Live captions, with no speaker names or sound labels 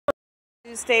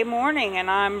Tuesday morning, and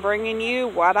I'm bringing you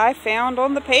what I found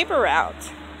on the paper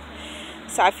route.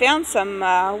 So I found some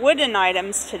wooden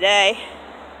items today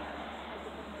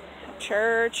at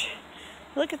church.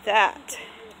 Look at that.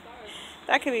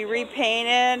 That could be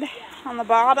repainted on the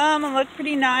bottom and look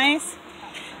pretty nice.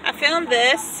 I found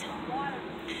this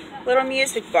little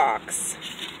music box.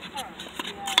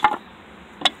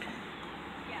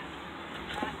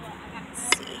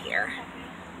 Let's see here.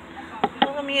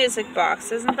 Little music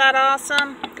box. Isn't that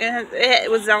awesome? It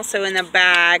was also in a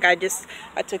bag. I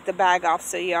took the bag off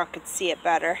so y'all could see it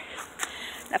better.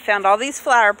 I found all these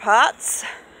flower pots.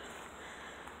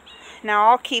 Now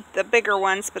I'll keep the bigger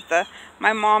ones, but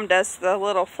my mom does the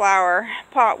little flower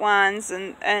pot ones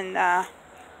and the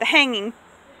hanging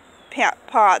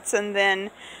pots, and then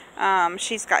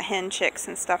she's got hen chicks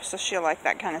and stuff, so she'll like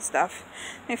that kind of stuff.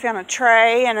 We found a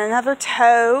tray and another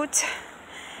tote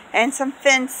and some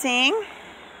fencing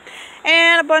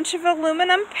and a bunch of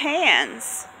aluminum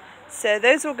pans. So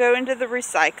those will go into the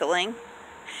recycling.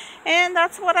 And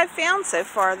that's what I found so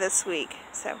far this week.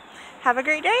 So have a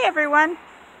great day, everyone.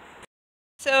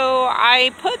 So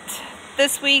I put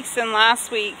this week's and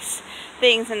last week's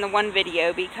things in the one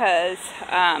video because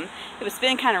it was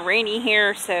been kind of rainy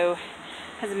here, so it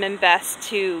hasn't been best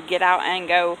to get out and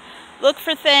go look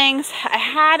for things. I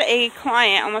had a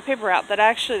client on my paper route that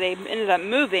actually they ended up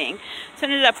moving, so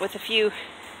I ended up with a few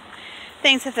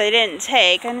things that they didn't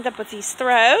take. I ended up with these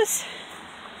throws.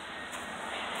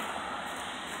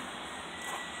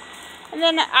 And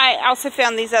then I also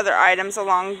found these other items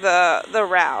along the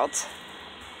route.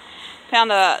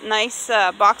 Found a nice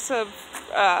box of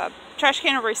trash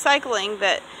can of recycling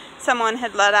that someone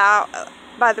had let out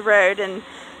by the road and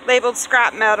labeled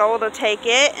scrap metal to take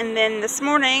it. And then this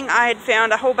morning I had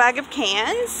found a whole bag of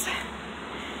cans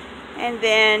and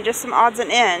then just some odds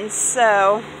and ends.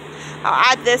 So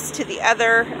I'll add this to the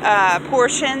other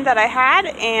portion that I had,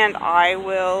 and I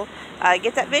will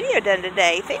get that video done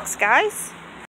today. Thanks, guys.